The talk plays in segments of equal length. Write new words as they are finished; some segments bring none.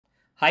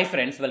Hi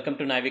friends, welcome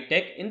to Naiwik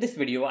Tech. In this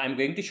video, I'm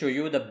going to show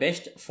you the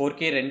best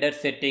 4K render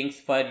settings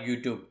for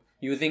YouTube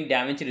using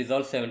Davinci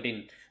Resolve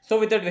 17. So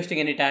without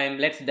wasting any time,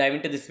 let's dive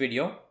into this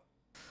video.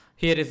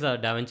 Here is the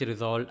Davinci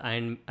Resolve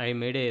and I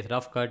made a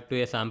rough cut to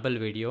a sample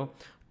video.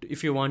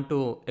 If you want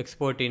to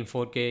export in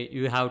 4K,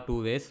 you have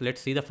two ways.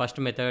 Let's see the first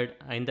method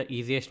and the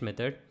easiest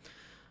method.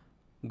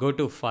 Go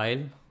to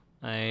File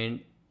and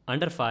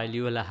under File,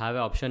 you will have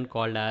an option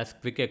called as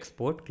Quick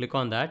Export. Click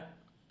on that.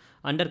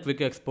 Under Quick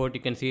Export, you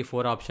can see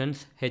four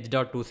options: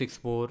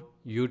 H.264,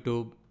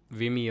 YouTube,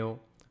 Vimeo,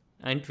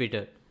 and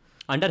Twitter.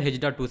 Under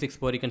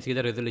H.264, you can see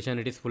the resolution,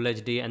 it is Full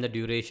HD, and the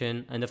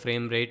duration, and the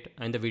frame rate,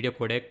 and the video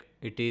codec,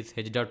 it is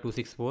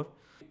H.264.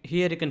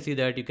 Here you can see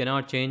that you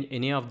cannot change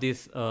any of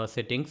these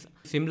settings.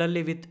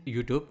 Similarly with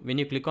YouTube, when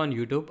you click on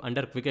YouTube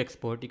under Quick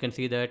Export, you can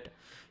see that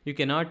you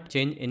cannot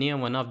change any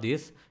one of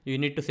these. You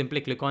need to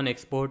simply click on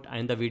export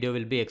and the video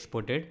will be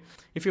exported.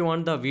 If you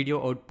want the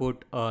video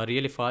output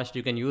really fast,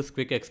 you can use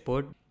Quick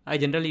Export. I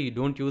generally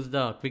don't use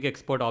the Quick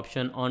Export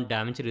option on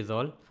Davinci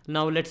Resolve.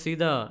 Now let's see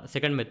the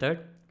second method.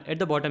 At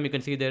the bottom you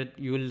can see that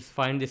you will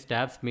find these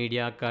tabs: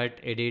 Media, Cut,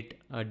 Edit,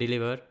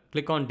 Deliver.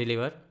 Click on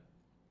Deliver.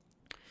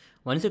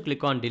 Once you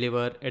click on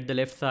Deliver, at the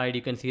left side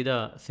you can see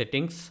the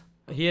settings.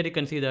 Here you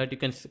can see that you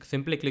can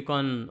simply click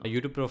on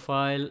YouTube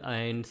profile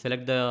and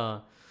select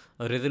the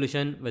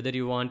resolution, whether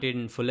you want it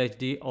in Full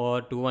HD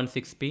or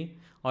 216p.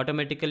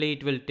 Automatically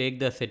it will take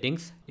the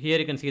settings. Here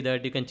you can see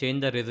that you can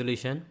change the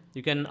resolution.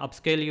 You can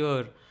upscale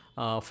your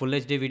Full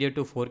HD video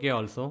to 4K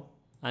also.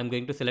 I'm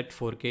going to select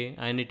 4K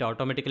and it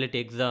automatically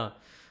takes the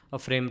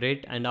frame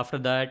rate, and after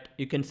that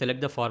you can select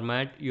the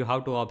format. You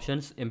have two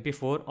options: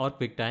 MP4 or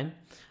QuickTime.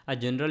 I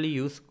generally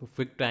use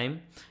QuickTime.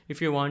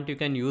 If you want, you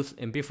can use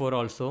MP4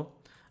 also.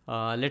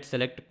 Let's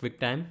select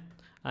QuickTime,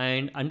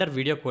 and under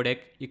video codec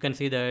you can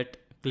see that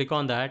click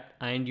on that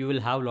and you will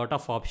have lot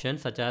of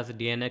options such as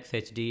DNX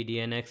HD,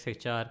 DNX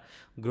HR,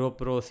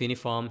 GoPro,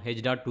 Cineform,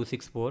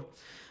 H.264.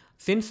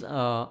 Since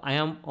I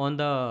am on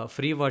the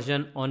free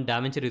version on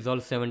Davinci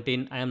Resolve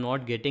 17, I am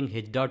not getting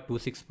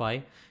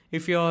H.265.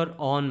 If you are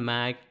on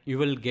Mac, you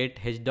will get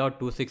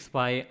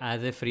H.265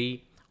 as a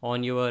free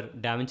on your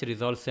Davinci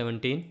Resolve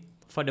 17.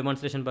 For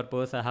demonstration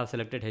purpose, I have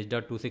selected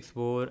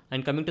H.264,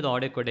 and coming to the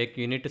audio codec,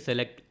 you need to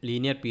select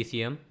linear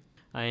PCM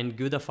and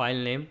give the file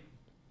name,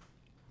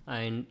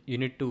 and you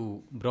need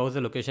to browse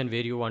the location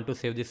where you want to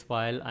save this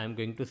file. I am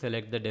going to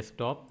select the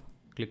desktop.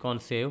 Click on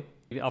save.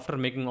 After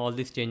making all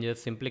these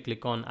changes, simply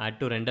click on add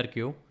to render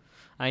queue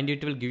and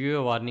it will give you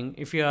a warning.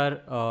 If you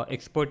are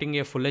exporting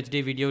a Full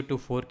HD video to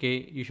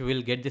 4K, you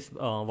will get this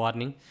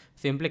warning.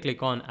 Simply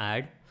click on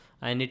add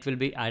and it will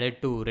be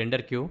added to render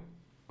queue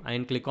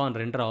and click on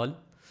render all.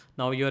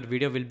 Now your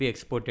video will be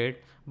exported,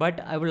 but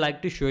I would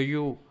like to show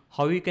you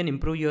how you can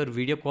improve your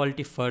video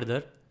quality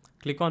further.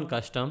 Click on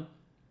custom,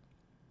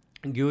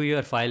 give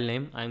your file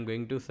name. I am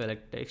going to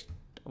select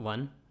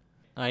text1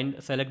 and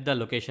select the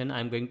location. I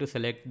am going to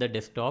select the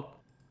desktop,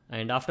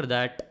 and after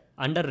that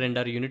under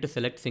render you need to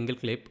select single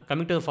clip.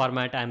 Coming to the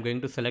format, I am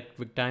going to select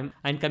QuickTime,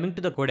 and coming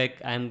to the codec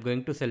I am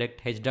going to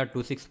select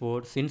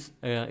H.264 since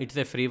it's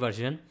a free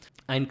version.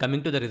 And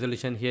coming to the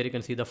resolution, here you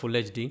can see the Full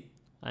HD.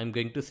 I am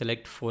going to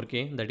select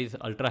 4K, that is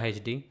Ultra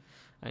HD,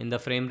 and the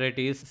frame rate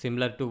is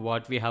similar to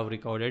what we have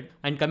recorded.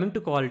 And coming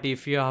to quality,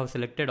 if you have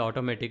selected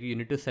automatic, you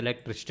need to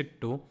select restrict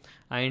to,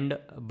 and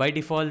by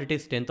default it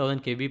is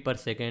 10,000 KB per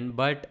second.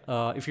 But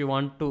if you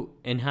want to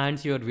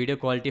enhance your video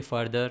quality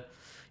further,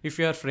 if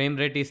your frame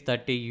rate is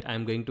 30, I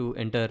am going to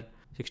enter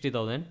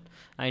 60,000,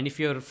 and if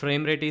your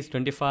frame rate is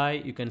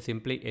 25, you can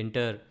simply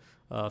enter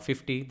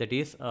 50, that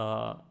is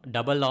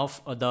double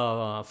of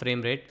the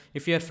frame rate.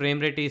 If your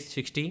frame rate is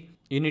 60,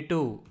 you need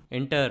to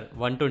enter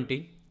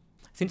 120.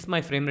 Since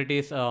my frame rate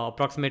is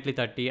approximately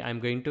 30, I am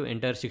going to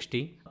enter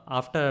 60.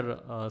 After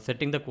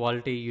setting the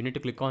quality, you need to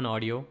click on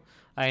audio,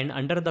 and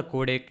under the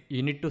codec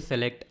you need to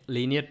select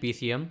linear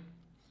PCM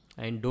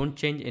and don't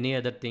change any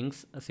other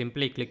things.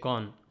 Simply click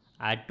on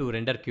add to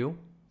render queue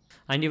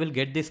and you will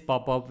get this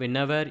pop-up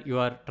whenever you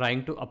are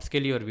trying to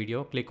upscale your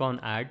video. Click on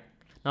add.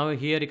 Now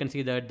here you can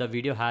see that the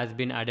video has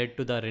been added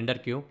to the render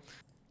queue.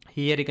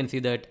 Here you can see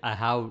that I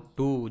have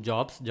two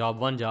jobs, job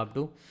 1, job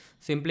 2.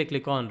 Simply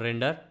click on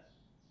render.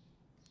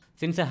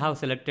 Since I have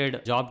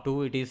selected job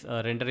 2, it is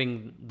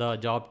rendering the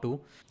job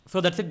 2.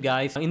 So that's it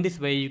guys. In this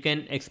way you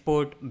can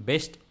export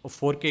best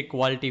 4K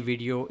quality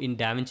video in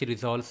Davinci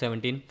Resolve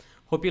 17.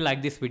 Hope you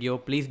like this video.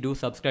 Please do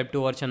subscribe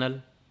to our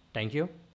channel. Thank you.